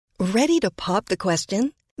Ready to pop the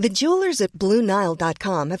question? The jewelers at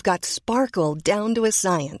BlueNile.com have got sparkle down to a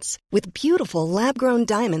science with beautiful lab-grown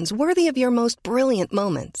diamonds worthy of your most brilliant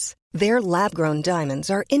moments. Their lab-grown diamonds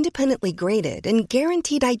are independently graded and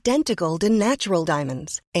guaranteed identical to natural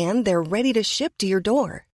diamonds, and they're ready to ship to your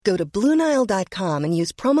door. Go to BlueNile.com and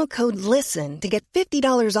use promo code LISTEN to get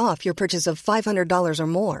 $50 off your purchase of $500 or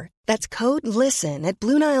more. That's code LISTEN at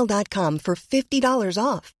BlueNile.com for $50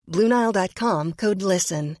 off. BlueNile.com, code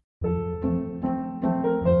LISTEN.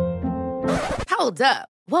 Hold up.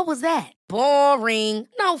 What was that? Boring.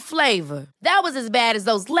 No flavor. That was as bad as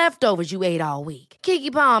those leftovers you ate all week.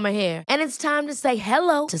 Keke Palmer here, and it's time to say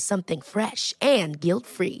hello to something fresh and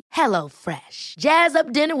guilt-free. Hello Fresh. Jazz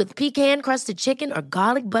up dinner with pecan-crusted chicken or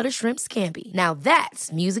garlic butter shrimp scampi. Now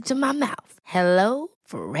that's music to my mouth. Hello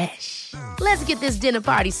Fresh. Let's get this dinner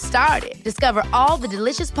party started. Discover all the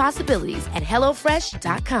delicious possibilities at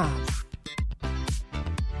hellofresh.com.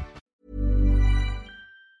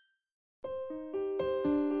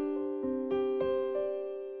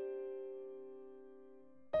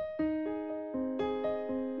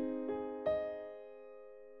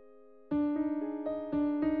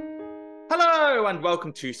 Hello and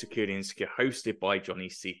welcome to Security Insecure, hosted by Johnny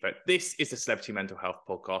Seifert. This is a celebrity mental health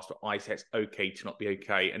podcast where I say it's okay to not be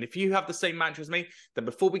okay. And if you have the same mantra as me, then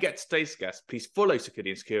before we get to today's guest, please follow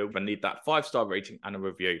Security Insecure and leave that 5-star rating and a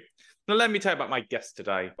review. Now let me tell you about my guest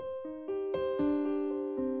today.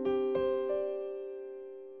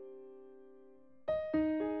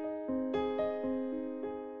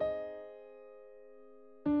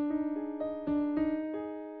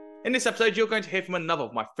 In this episode, you're going to hear from another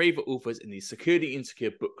of my favourite authors in the Security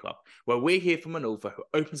Insecure book club, where we hear from an author who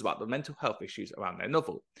opens about the mental health issues around their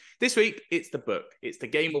novel. This week, it's the book. It's the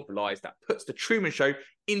game of lies that puts the Truman Show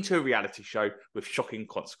into a reality show with shocking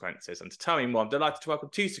consequences. And to tell me more, I'm delighted to welcome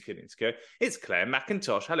to Security Insecure, it's Clare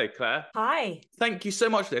Mackintosh. Hello, Clare. Hi. Thank you so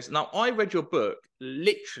much for this. Now, I read your book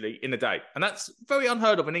literally in a day, and that's very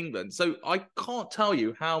unheard of in England, so I can't tell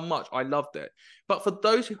you how much I loved it. But for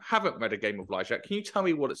those who haven't read A Game of Lies yet, can you tell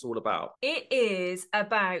me what it's all about? It is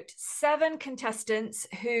about 7 contestants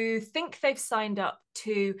who think they've signed up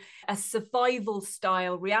to a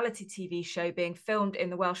survival-style reality TV show being filmed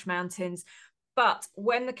in the Welsh Mountains, but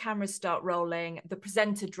when the cameras start rolling, the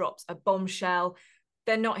presenter drops a bombshell.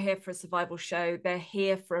 They're not here for a survival show. They're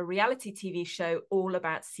here for a reality TV show all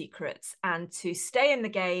about secrets. And to stay in the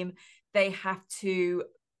game, they have to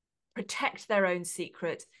protect their own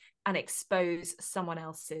secret and expose someone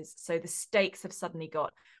else's. So the stakes have suddenly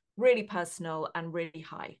got really personal and really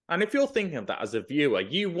high. And if you're thinking of that as a viewer,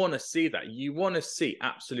 you want to see that. You want to see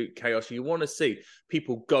absolute chaos. You want to see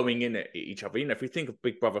people going in at each other. You know, if you think of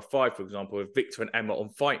Big Brother 5, for example, with Victor and Emma on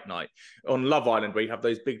Fight Night, on Love Island, where you have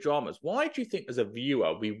those big dramas, why do you think as a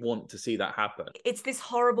viewer we want to see that happen? It's this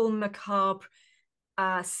horrible, macabre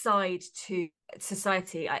side to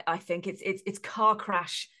society, I think. It's car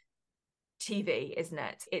crash TV, isn't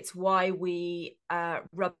it? It's why we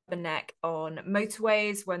rubberneck on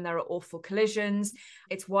motorways when there are awful collisions.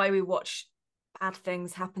 It's why we watch bad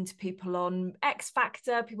things happen to people on X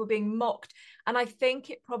Factor, people being mocked. And I think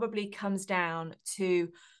it probably comes down to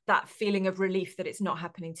that feeling of relief that it's not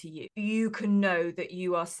happening to you. You can know that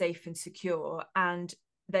you are safe and secure. And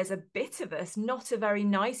there's a bit of us, not a very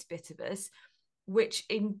nice bit of us, which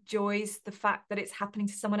enjoys the fact that it's happening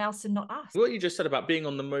to someone else and not us. What you just said about being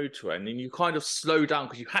on the motorway, and then you kind of slow down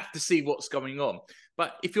because you have to see what's going on.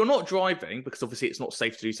 But if you're not driving, because obviously it's not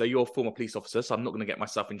safe to do so, you're a former police officer, so I'm not going to get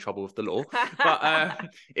myself in trouble with the law. But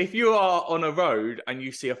if you are on a road and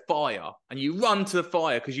you see a fire and you run to the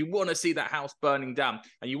fire because you want to see that house burning down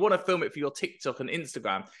and you want to film it for your TikTok and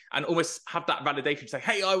Instagram and almost have that validation, say,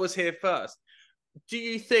 hey, I was here first. Do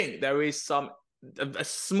you think there is a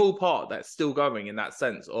small part that's still going in that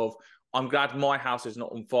sense of, I'm glad my house is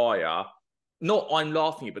not on fire? Not I'm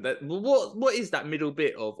laughing at you, but what is that middle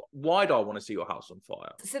bit of, why do I want to see your house on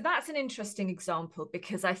fire? So that's an interesting example,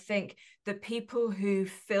 because I think the people who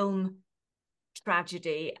film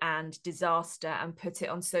tragedy and disaster and put it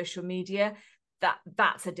on social media,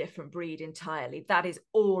 that's a different breed entirely. That is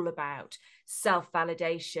all about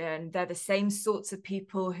self-validation. They're the same sorts of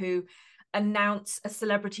people who announce a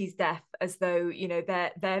celebrity's death as though, you know,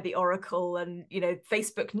 they're the oracle, and, you know,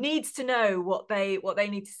 Facebook needs to know what they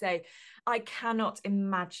need to say. I cannot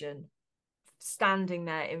imagine standing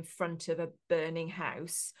there in front of a burning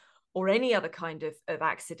house or any other kind of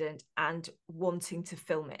accident and wanting to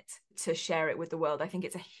film it, to share it with the world. I think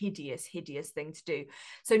it's a hideous, hideous thing to do.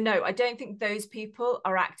 So no, I don't think those people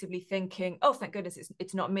are actively thinking, oh, thank goodness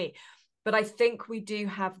it's not me. But I think we do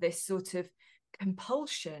have this sort of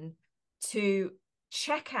compulsion to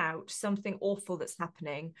check out something awful that's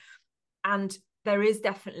happening, and there is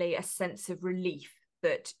definitely a sense of relief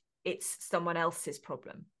that it's someone else's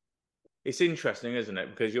problem. It's interesting, isn't it?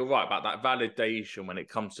 Because you're right about that validation when it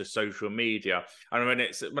comes to social media. And when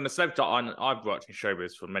a celebrity, I've worked in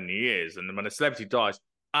showbiz for many years, and when a celebrity dies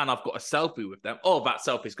and I've got a selfie with them, oh, that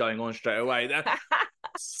selfie's going on straight away.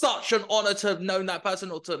 Such an honor to have known that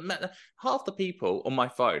person, or to have met them. Half the people on my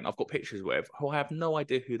phone I've got pictures with who I have no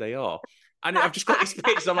idea who they are. And I've just got these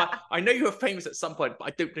pictures. I'm like, I know you were famous at some point, but I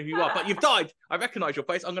don't know who you are. But you've died. I recognize your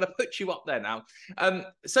face. I'm going to put you up there now.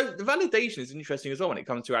 So the validation is interesting as well when it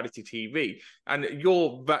comes to reality TV. And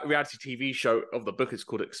your reality TV show of the book is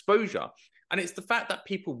called Exposure. And it's the fact that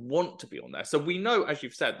people want to be on there. So we know, as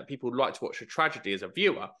you've said, that people like to watch a tragedy as a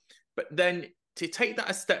viewer. But then to take that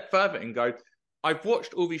a step further and go, I've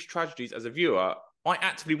watched all these tragedies as a viewer, I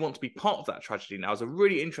actively want to be part of that tragedy now, is a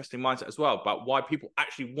really interesting mindset as well about why people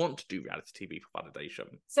actually want to do reality TV for validation.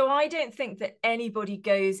 So I don't think that anybody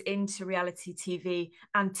goes into reality TV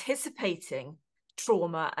anticipating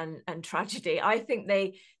trauma and tragedy. I think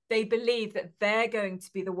they believe that they're going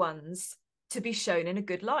to be the ones to be shown in a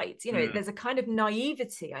good light. You know, there's a kind of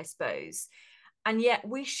naivety, I suppose. And yet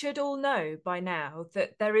we should all know by now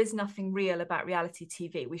that there is nothing real about reality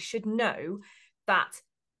TV. We should know that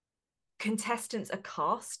contestants are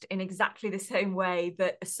cast in exactly the same way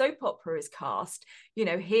that a soap opera is cast. You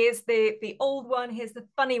know, here's the old one, here's the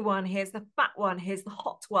funny one, here's the fat one, here's the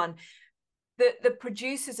hot one. The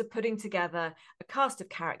producers are putting together a cast of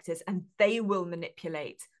characters, and they will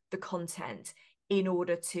manipulate the content in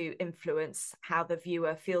order to influence how the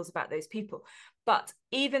viewer feels about those people. But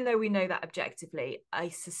even though we know that objectively, I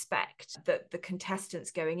suspect that the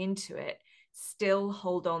contestants going into it still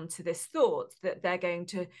hold on to this thought that they're going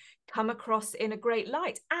to come across in a great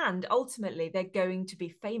light, and ultimately they're going to be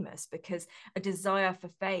famous, because a desire for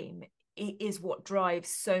fame is what drives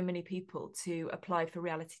so many people to apply for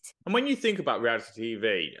reality TV. And when you think about reality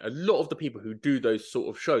TV, a lot of the people who do those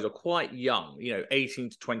sort of shows are quite young. You know, 18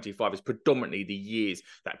 to 25 is predominantly the years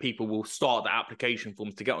that people will start the application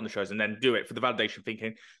forms to get on the shows, and then do it for the validation,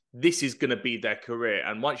 thinking this is going to be their career.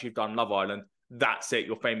 And once you've done Love Island, that's it,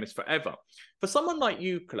 you're famous forever. For someone like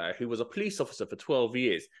you, Claire, who was a police officer for 12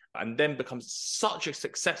 years and then becomes such a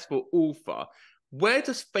successful author, where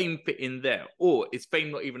does fame fit in there? Or is fame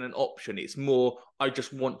not even an option? It's more, I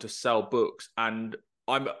just want to sell books and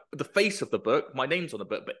I'm the face of the book, my name's on the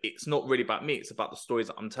book, but it's not really about me, it's about the stories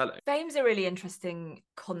that I'm telling. Fame's a really interesting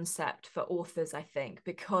concept for authors, I think,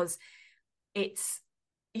 because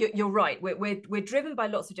you're right, we're driven by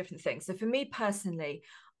lots of different things. So for me personally,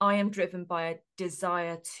 I am driven by a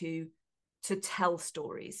desire to tell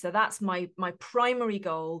stories. So that's my primary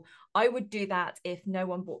goal. I would do that if no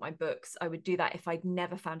one bought my books. I would do that if I'd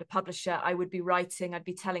never found a publisher. I would be writing, I'd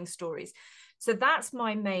be telling stories. So that's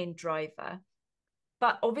my main driver.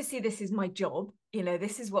 But obviously this is my job. You know,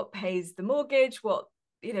 this is what pays the mortgage, what,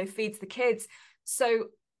 you know, feeds the kids. So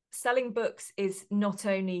selling books is not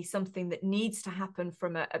only something that needs to happen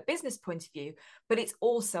from a business point of view, but it's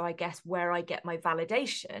also, I guess, where I get my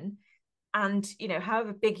validation. And, you know,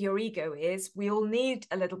 however big your ego is, we all need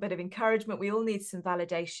a little bit of encouragement. We all need some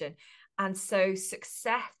validation. And so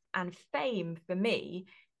success and fame for me,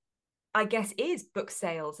 I guess, is book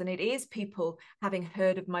sales. And it is people having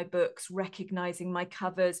heard of my books, recognizing my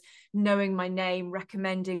covers, knowing my name,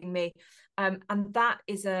 recommending me. And that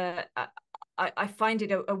is I find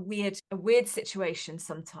it a weird situation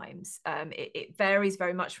sometimes. It varies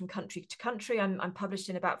very much from country to country. I'm published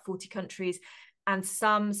in about 40 countries. And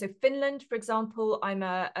so Finland, for example, I'm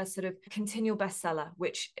a sort of continual bestseller,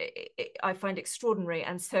 which I find extraordinary.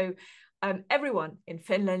 And so everyone in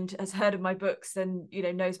Finland has heard of my books and, you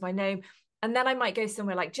know, knows my name. And then I might go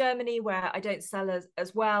somewhere like Germany, where I don't sell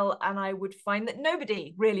as well, and I would find that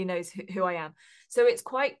nobody really knows who I am. So it's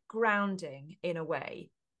quite grounding in a way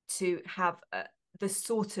to have the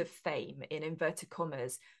sort of fame, in inverted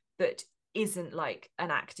commas, that isn't like an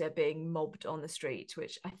actor being mobbed on the street,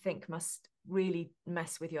 which I think must really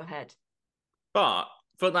mess with your head. But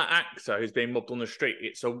for that actor who's being mobbed on the street,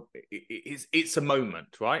 it's a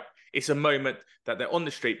moment, right? It's a moment that they're on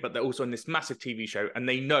the street, but they're also on this massive TV show, and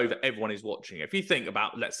they know that everyone is watching. If you think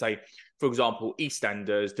about, let's say, for example,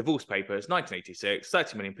 EastEnders, Divorce Papers, 1986,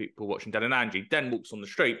 30 million people watching Dan and Angie, Den walks on the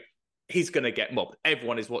street, he's going to get mobbed.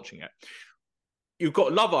 Everyone is watching it. You've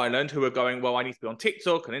got Love Island who are going, well, I need to be on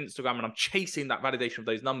TikTok and Instagram, and I'm chasing that validation of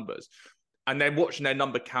those numbers. And they're watching their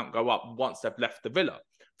number count go up once they've left the villa.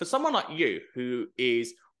 For someone like you, who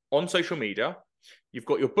is on social media, you've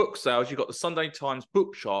got your book sales, you've got the Sunday Times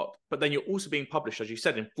book chart, but then you're also being published, as you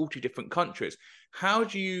said, in 40 different countries. How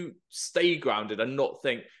do you stay grounded and not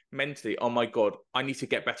think, mentally, oh my God, I need to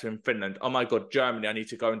get better in Finland. Oh my God, Germany, I need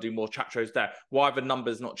to go and do more chat shows there. Why are the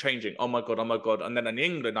numbers not changing? Oh my God, oh my God. And then in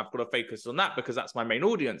England, I've got to focus on that because that's my main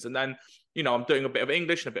audience. And then, you know, I'm doing a bit of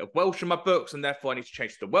English and a bit of Welsh in my books, and therefore I need to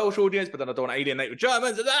change to the Welsh audience, but then I don't want to alienate with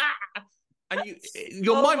Germans. And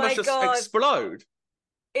your mind must just explode.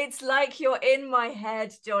 It's like you're in my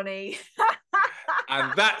head, Johnny.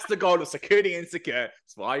 And that's the goal of Security Insecure.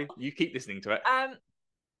 That's why you keep listening to it.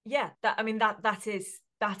 Yeah, that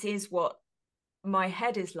is what my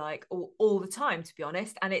head is like all the time, to be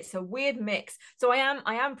honest. And it's a weird mix. So I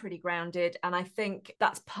am pretty grounded, and I think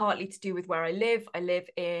that's partly to do with where I live. I live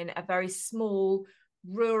in a very small,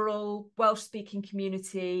 rural, Welsh-speaking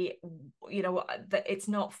community. You know, it's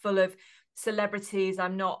not full of celebrities.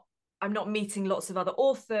 I'm not meeting lots of other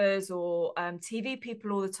authors or TV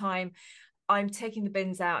people all the time. I'm taking the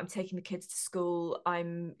bins out, I'm taking the kids to school,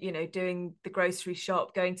 I'm, you know, doing the grocery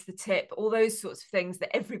shop, going to the tip, all those sorts of things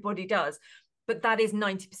that everybody does. But that is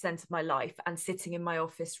 90% of my life, and sitting in my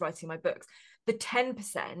office writing my books. The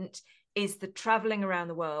 10% is the traveling around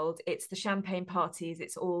the world. It's the champagne parties.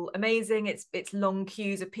 It's all amazing. It's long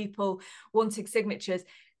queues of people wanting signatures.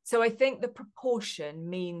 So I think the proportion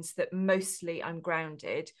means that mostly I'm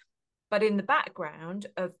grounded, but in the background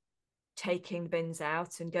of taking the bins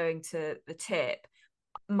out and going to the tip,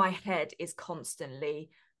 my head is constantly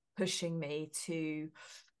pushing me to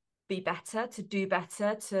be better, to do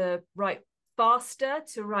better, to write faster,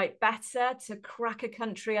 to write better, to crack a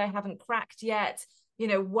country I haven't cracked yet, you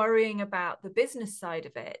know, worrying about the business side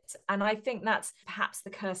of it. And I think that's perhaps the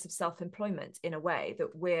curse of self-employment in a way,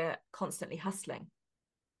 that we're constantly hustling.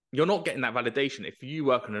 You're not getting that validation. If you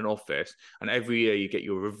work in an office and every year you get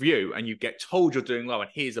your review and you get told you're doing well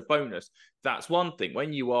and here's a bonus, that's one thing.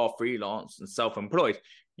 When you are freelance and self-employed,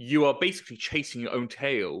 you are basically chasing your own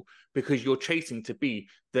tail, because you're chasing to be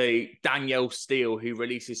the Danielle Steele who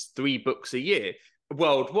releases 3 books a year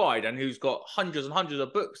worldwide and who's got hundreds and hundreds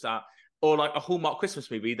of books out, or like a Hallmark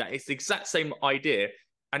Christmas movie that it's the exact same idea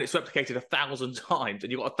and it's replicated 1,000 times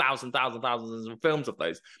and you've got thousands of films of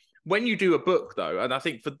those. When you do a book, though, and I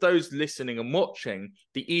think for those listening and watching,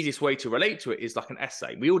 the easiest way to relate to it is like an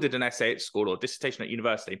essay. We all did an essay at school or dissertation at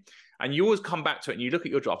university, and you always come back to it and you look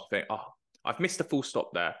at your draft and think, oh, I've missed a full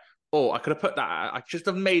stop there. Or I could have put that, I just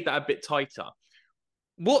have made that a bit tighter.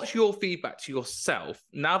 What's your feedback to yourself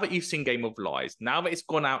now that you've seen Game of Lies, now that it's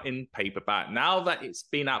gone out in paperback, now that it's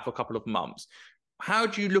been out for a couple of months? How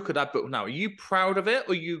do you look at that book now? Are you proud of it,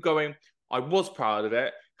 or are you going, I was proud of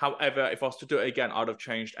it, however, if I was to do it again, I'd have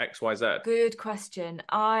changed X, Y, Z? Good question.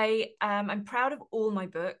 I'm proud of all my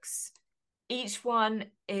books. Each one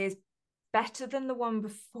is better than the one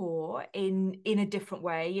before in a different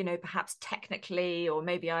way, you know, perhaps technically, or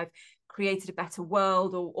maybe I've created a better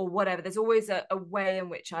world or whatever. There's always a way in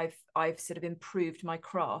which I've sort of improved my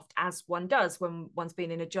craft, as one does when one's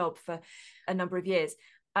been in a job for a number of years.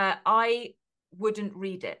 I wouldn't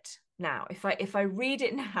read it now. If I read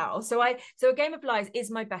it now, so A Game of Lies is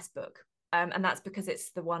my best book, and that's because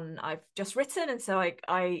it's the one I've just written, and so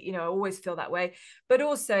I you know, I always feel that way. But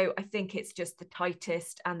also I think it's just the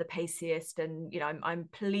tightest and the paciest, and you know, I'm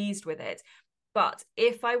pleased with it. But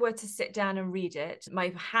if I were to sit down and read it,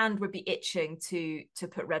 my hand would be itching to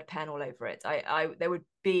put red pen all over it.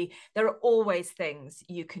 There are always things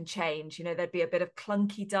you can change. You know, there'd be a bit of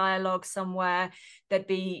clunky dialogue somewhere. There'd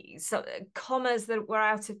be some commas that were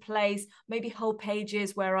out of place, maybe whole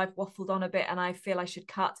pages where I've waffled on a bit and I feel I should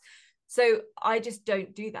cut. So I just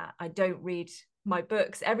don't do that. I don't read my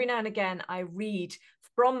books. Every now and again, I read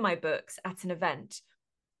from my books at an event,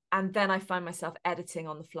 and then I find myself editing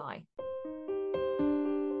on the fly.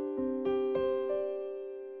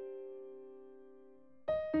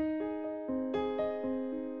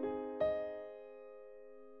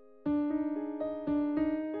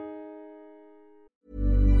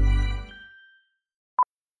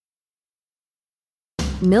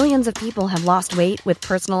 Millions of people have lost weight with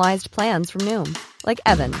personalized plans from Noom. Like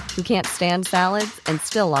Evan, who can't stand salads and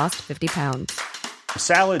still lost 50 pounds.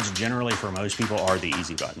 Salads generally for most people are the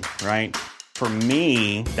easy button, right? For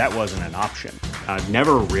me, that wasn't an option. I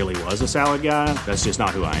never really was a salad guy. That's just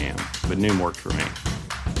not who I am. But Noom worked for me.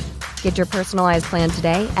 Get your personalized plan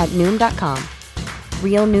today at Noom.com.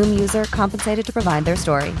 Real Noom user compensated to provide their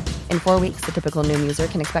story. In 4 weeks, the typical Noom user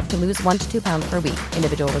can expect to lose 1 to 2 pounds per week.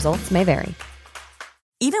 Individual results may vary.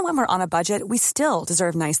 Even when we're on a budget, we still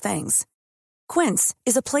deserve nice things. Quince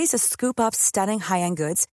is a place to scoop up stunning high-end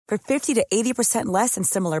goods for 50 to 80% less than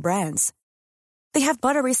similar brands. They have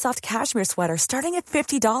buttery soft cashmere sweaters starting at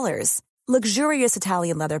 $50, luxurious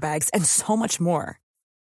Italian leather bags, and so much more.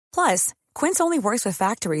 Plus, Quince only works with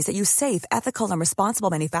factories that use safe, ethical, and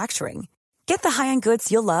responsible manufacturing. Get the high-end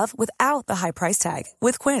goods you'll love without the high price tag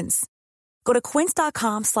with Quince. Go to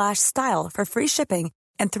quince.com/style for free shipping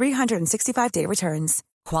and 365-day returns.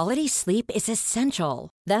 Quality sleep is essential.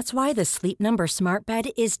 That's why the Sleep Number Smart Bed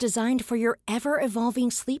is designed for your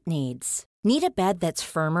ever-evolving sleep needs. Need a bed that's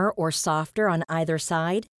firmer or softer on either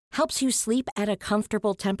side? Helps you sleep at a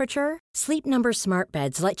comfortable temperature? Sleep Number Smart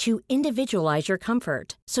Beds let you individualize your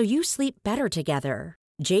comfort so you sleep better together.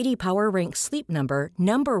 J.D. Power ranks Sleep Number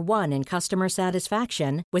number 1 in customer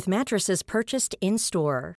satisfaction with mattresses purchased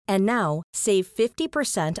in-store. And now, save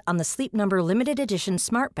 50% on the Sleep Number Limited Edition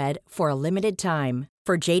Smart Bed for a limited time.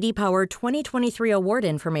 For J.D. Power 2023 award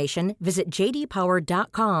information, visit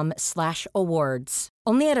jdpower.com/awards.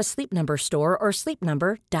 Only at a Sleep Number store or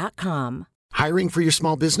sleepnumber.com. Hiring for your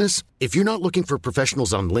small business? If you're not looking for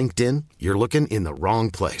professionals on LinkedIn, you're looking in the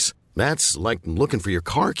wrong place. That's like looking for your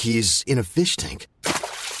car keys in a fish tank.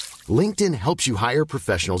 LinkedIn helps you hire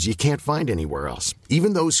professionals you can't find anywhere else,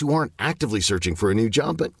 even those who aren't actively searching for a new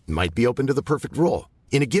job but might be open to the perfect role.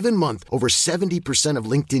 In a given month, over 70% of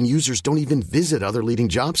LinkedIn users don't even visit other leading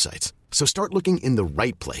job sites. So start looking in the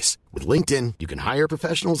right place. With LinkedIn, you can hire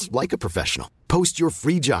professionals like a professional. Post your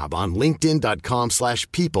free job on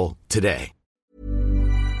linkedin.com/people today.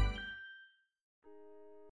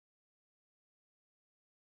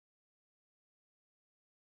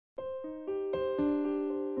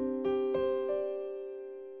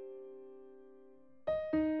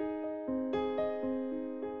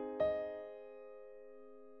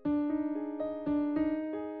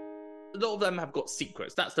 A lot of them have got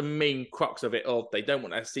secrets. That's the main crux of it, of they don't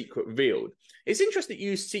want their secret revealed. It's interesting that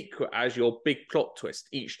you use secret as your big plot twist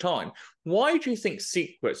each time. Why do you think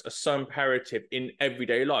secrets are so imperative in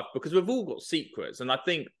everyday life? Because we've all got secrets, and I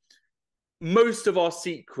think most of our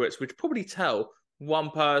secrets would probably tell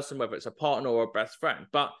one person, whether it's a partner or a best friend,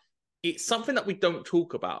 but it's something that we don't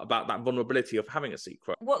talk about that vulnerability of having a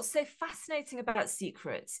secret. What's so fascinating about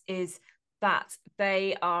secrets is that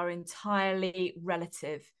they are entirely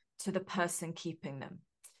relative to the person keeping them.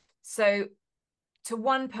 So to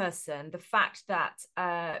one person, the fact that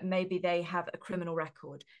maybe they have a criminal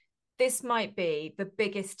record, this might be the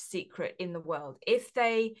biggest secret in the world. If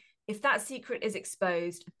that secret is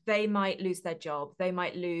exposed, they might lose their job, they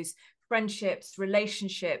might lose friendships,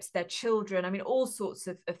 relationships, their children. I mean, all sorts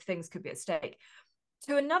of things could be at stake.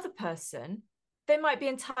 To another person, they might be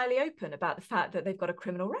entirely open about the fact that they've got a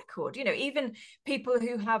criminal record. You know, even people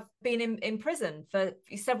who have been in prison for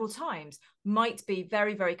several times might be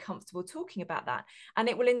very, very comfortable talking about that. And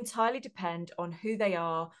it will entirely depend on who they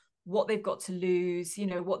are, what they've got to lose, you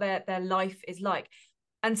know, what their life is like.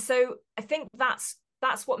 And so I think that's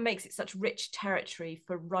what makes it such rich territory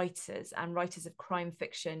for writers and writers of crime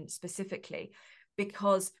fiction specifically,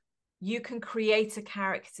 because you can create a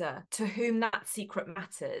character to whom that secret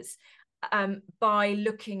matters by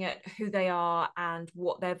looking at who they are and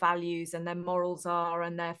what their values and their morals are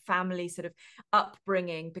and their family sort of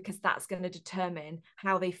upbringing, because that's going to determine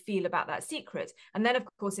how they feel about that secret. And then, of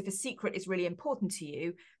course, if a secret is really important to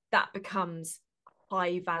you, that becomes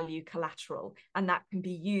high value collateral, and that can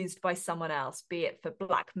be used by someone else, be it for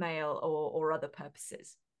blackmail or other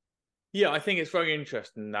purposes. Yeah, I think it's very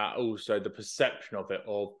interesting that also the perception of it,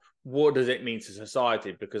 of what does it mean to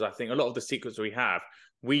society? Because I think a lot of the secrets we have,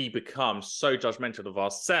 we become so judgmental of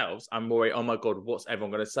ourselves and worry, oh my God, what's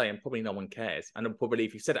everyone going to say? And probably no one cares. And then probably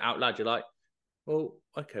if you said it out loud, you're like, well,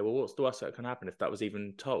 okay, well, what's the worst that can happen if that was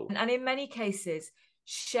even told? And in many cases,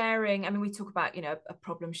 sharing, I mean, we talk about, you know, a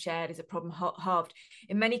problem shared is a problem halved.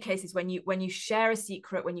 In many cases, when you share a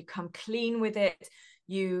secret, when you come clean with it,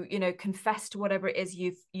 you know, confess to whatever it is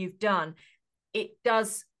you've done, it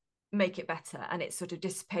does make it better, and it sort of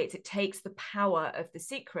dissipates. It takes the power of the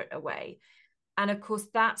secret away. And of course,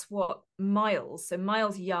 that's what Miles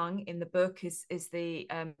Young in the book is the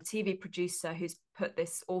TV producer who's put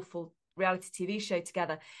this awful reality TV show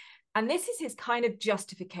together. And this is his kind of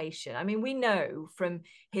justification. I mean, we know from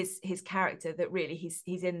his character that really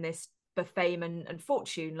he's in this for fame and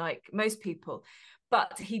fortune, like most people.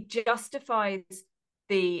 But he justifies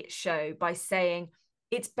the show by saying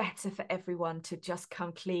it's better for everyone to just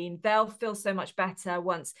come clean. They'll feel so much better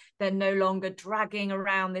once they're no longer dragging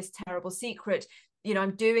around this terrible secret. You know,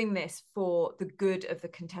 I'm doing this for the good of the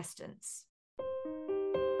contestants.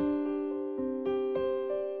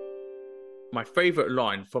 My favourite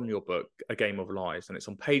line from your book, A Game of Lies, and it's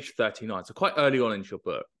on page 39, so quite early on in your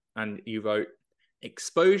book, and you wrote,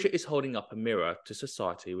 exposure is holding up a mirror to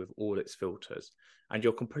society with all its filters. And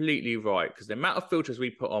you're completely right, because the amount of filters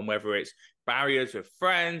we put on, whether it's barriers with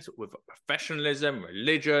friends, with professionalism,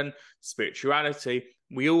 religion, spirituality,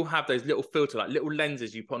 we all have those little filters, like little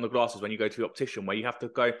lenses you put on the glasses when you go to the optician, where you have to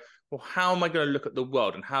go, well, how am I going to look at the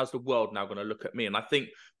world? And how's the world now going to look at me? And I think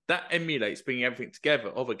that emulates bringing everything together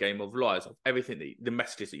of A Game of Lies, of everything, the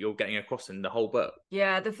messages that you're getting across in the whole book.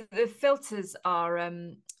 Yeah, the filters are,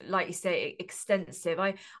 like you say, extensive.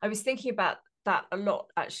 I was thinking about that a lot,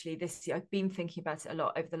 actually, this year. I've been thinking about it a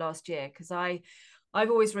lot over the last year, because I've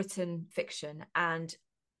always written fiction, and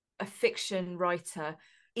a fiction writer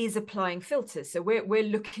is applying filters. So we're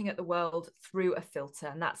looking at the world through a filter,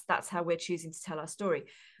 and that's how we're choosing to tell our story.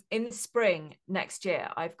 In the spring next year,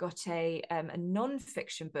 I've got a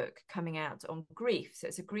non-fiction book coming out on grief. So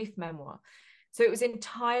it's a grief memoir. So it was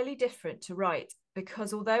entirely different to write,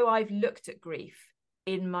 because although I've looked at grief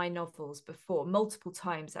in my novels before, multiple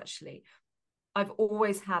times actually, I've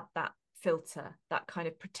always had that filter, that kind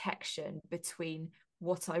of protection between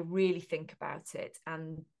what I really think about it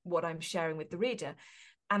and what I'm sharing with the reader.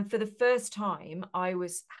 And for the first time, I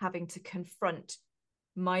was having to confront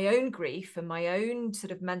my own grief and my own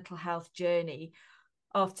sort of mental health journey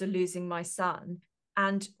after losing my son,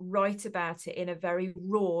 and write about it in a very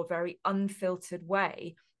raw, very unfiltered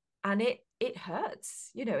way. And it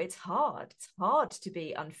hurts, it's hard to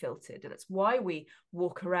be unfiltered. That's why we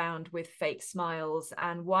walk around with fake smiles,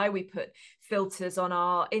 and why we put filters on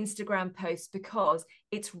our Instagram posts, because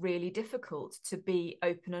it's really difficult to be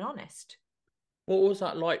open and honest. What was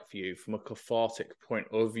that like for you from a cathartic point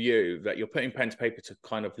of view, that you're putting pen to paper to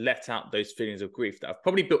kind of let out those feelings of grief that have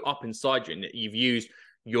probably built up inside you, and that you've used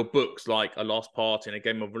your books like A Last Part and A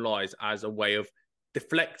Game of Lies as a way of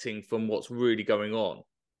deflecting from what's really going on?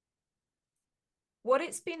 What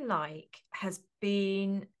it's been like has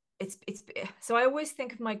been, it's so I always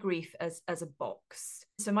think of my grief as a box.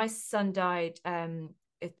 So my son died,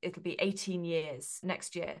 it'll be 18 years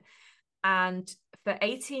next year. And for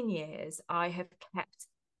 18 years, I have kept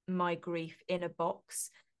my grief in a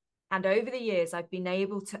box. And over the years, I've been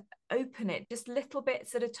able to open it just little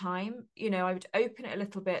bits at a time. I would open it a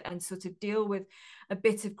little bit and sort of deal with a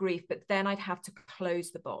bit of grief, but then I'd have to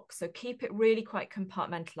close the box. So keep it really quite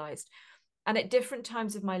compartmentalized. And at different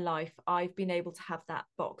times of my life, I've been able to have that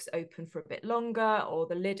box open for a bit longer, or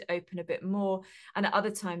the lid open a bit more. And at other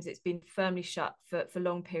times, it's been firmly shut for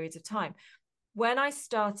long periods of time. When I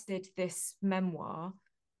started this memoir,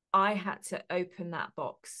 I had to open that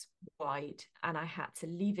box wide, and I had to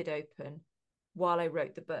leave it open while I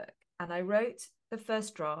wrote the book. And I wrote the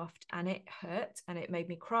first draft, and it hurt, and it made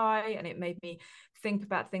me cry, and it made me think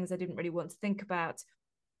about things I didn't really want to think about.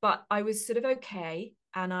 But I was sort of okay,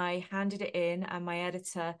 and I handed it in, and my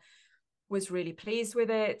editor was really pleased with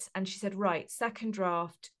it. And she said, right, second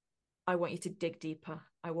draft, I want you to dig deeper.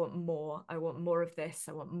 I want more. I want more of this.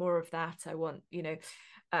 I want more of that. I want,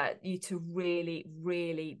 you to really,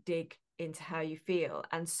 really dig into how you feel.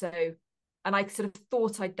 And I sort of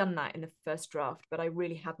thought I'd done that in the first draft, but I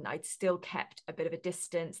really hadn't. I'd still kept a bit of a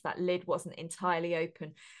distance. That lid wasn't entirely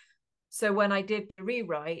open. So when I did the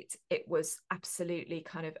rewrite, it was absolutely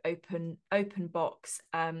kind of open box.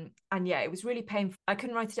 And yeah, it was really painful. I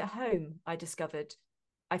couldn't write it at home, I discovered.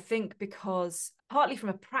 I think because partly from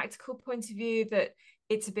a practical point of view, that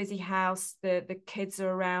it's a busy house, the kids are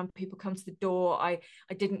around, people come to the door. I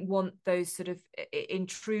didn't want those sort of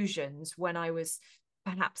intrusions when I was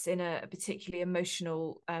perhaps in a particularly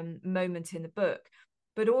emotional moment in the book.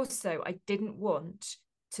 But also I didn't want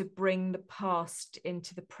to bring the past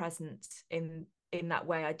into the present in that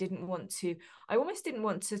way. I almost didn't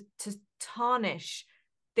want to tarnish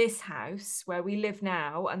this house where we live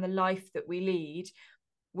now and the life that we lead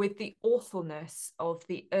with the awfulness of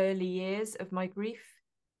the early years of my grief.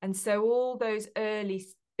 And so all those early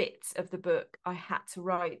bits of the book I had to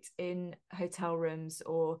write in hotel rooms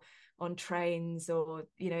or on trains or,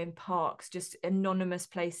 in parks, just anonymous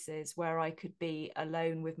places where I could be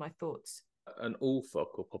alone with my thoughts. An author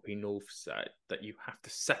called Poppy North said that you have to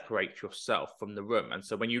separate yourself from the room. And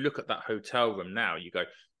so when you look at that hotel room now, you go,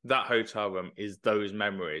 that hotel room is those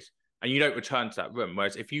memories, and you don't return to that room.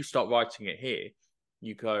 Whereas if you start writing it here,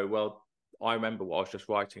 you go, well, I remember what I was just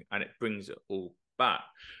writing, and it brings it all back.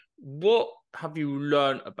 What have you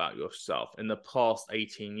learned about yourself in the past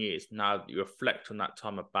 18 years, now that you reflect on that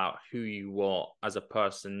time, about who you are as a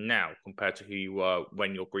person now compared to who you were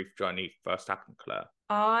when your grief journey first happened, Claire?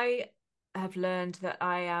 I have learned that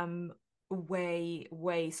I am way,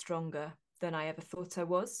 way stronger than I ever thought I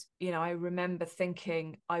was. I remember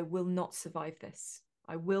thinking, I will not survive this.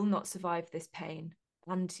 I will not survive this pain.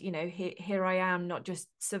 And, you know, here I am, not just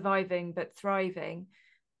surviving, but thriving.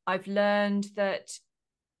 I've learned that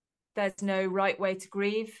there's no right way to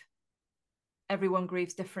grieve. Everyone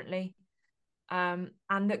grieves differently. And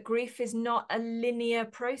that grief is not a linear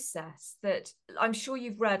process. That I'm sure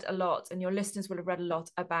you've read a lot, and your listeners will have read a lot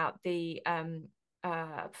about the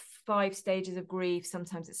 5 stages of grief.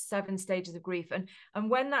 Sometimes it's 7 stages of grief. And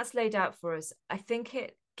when that's laid out for us, I think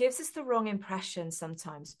it gives us the wrong impression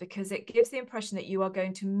sometimes, because it gives the impression that you are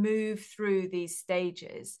going to move through these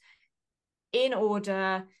stages in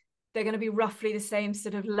order. They're going to be roughly the same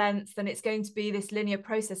sort of length, and it's going to be this linear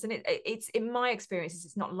process. And it's in my experiences,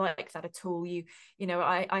 it's not like that at all. You know,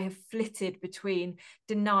 I have flitted between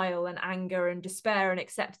denial and anger and despair and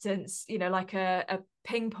acceptance, you know, like a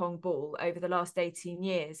ping pong ball over the last 18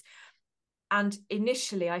 years. And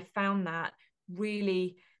initially I found that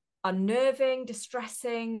really unnerving,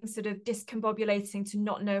 distressing, sort of discombobulating to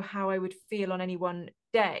not know how I would feel on any one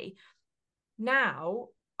day. Now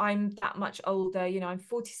I'm that much older, you know, I'm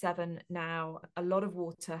 47 now. A lot of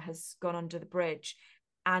water has gone under the bridge.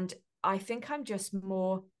 And I think I'm just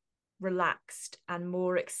more relaxed and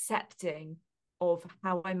more accepting of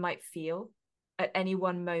how I might feel at any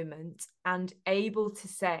one moment, and able to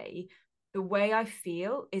say the way I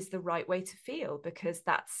feel is the right way to feel, because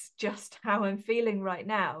that's just how I'm feeling right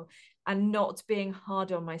now. And not being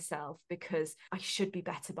hard on myself because I should be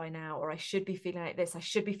better by now, or I should be feeling like this, I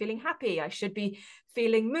should be feeling happy, I should be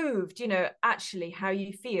feeling moved. You know, actually how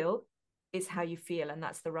you feel is how you feel, and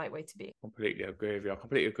that's the right way to be. Completely agree with you.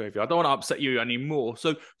 I don't want to upset you anymore.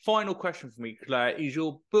 So final question for me, Claire, is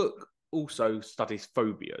your book also studies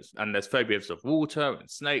phobias, and there's phobias of water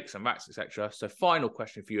and snakes and rats, etc. So final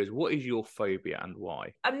question for you is, what is your phobia and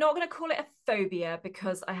why? I'm not going to call it a phobia,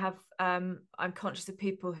 because I have I'm conscious of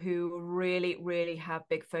people who really have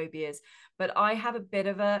big phobias, but I have a bit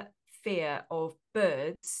of a fear of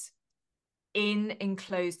birds in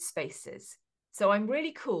enclosed spaces. So I'm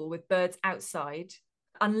really cool with birds outside,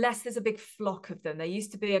 unless there's a big flock of them. There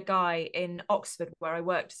used to be a guy in Oxford where I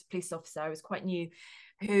worked as a police officer, I was quite new,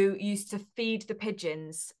 who used to feed the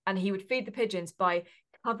pigeons, and he would feed the pigeons by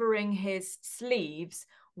covering his sleeves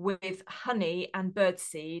with honey and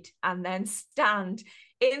birdseed, and then stand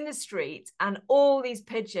in the street, and all these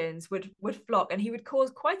pigeons would flock, and he would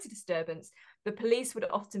cause quite a disturbance. The police would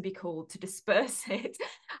often be called to disperse it,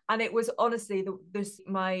 and it was honestly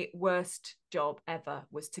my worst job ever,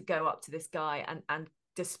 was to go up to this guy and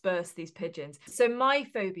disperse these pigeons. So my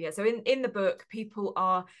phobia, so in the book, people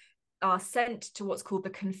are sent to what's called the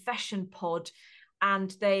confession pod,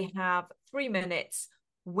 and they have 3 minutes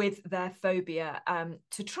with their phobia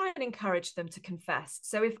to try and encourage them to confess.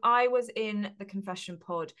 So if I was in the confession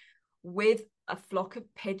pod with a flock of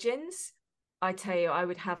pigeons, I tell you, I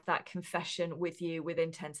would have that confession with you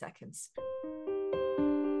within 10 seconds.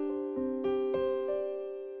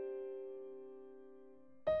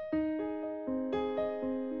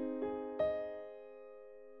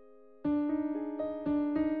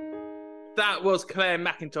 That was Clare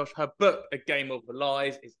Mackintosh. Her book, A Game of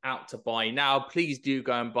Lies, is out to buy now. Please do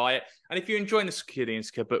go and buy it. And if you're enjoying the Securely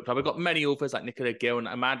Insecure book club, we've got many authors like Nicola Gill and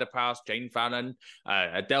Amanda Prowse, Jane Fallon,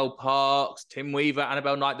 Adele Parks, Tim Weaver,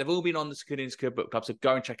 Annabelle Knight. They've all been on the Securely Insecure book club, so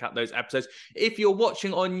go and check out those episodes. If you're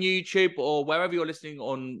watching on YouTube or wherever you're listening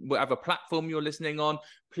on, whatever platform you're listening on,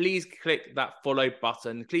 please click that follow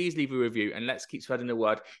button. Please leave a review, and let's keep spreading the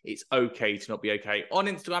word. It's okay to not be okay. On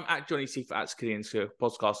Instagram at Johnny Seifert, at Securely Insecure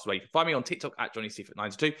Podcast, where you can find me on TikTok at Johnny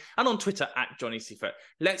Seifert92, and on Twitter at Johnny Seifert.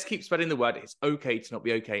 Let's keep spreading the word. It's okay to not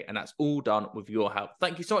be okay, and that's all done with your help.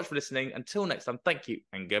 Thank you so much for listening. Until next time, thank you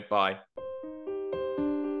and goodbye.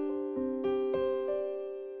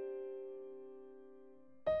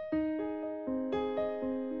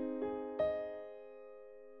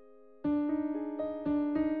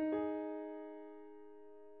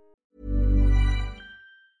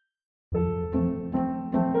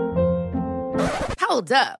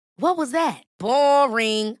 Hold up. What was that?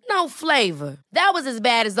 Boring. No flavor. That was as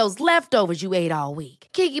bad as those leftovers you ate all week.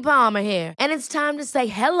 Keke Palmer here. And it's time to say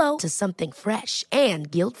hello to something fresh and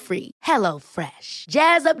guilt-free. Hello Fresh.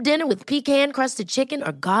 Jazz up dinner with pecan-crusted chicken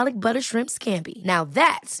or garlic butter shrimp scampi. Now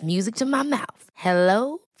that's music to my mouth.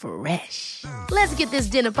 Hello Fresh. Let's get this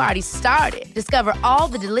dinner party started. Discover all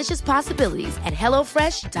the delicious possibilities at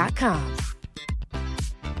HelloFresh.com.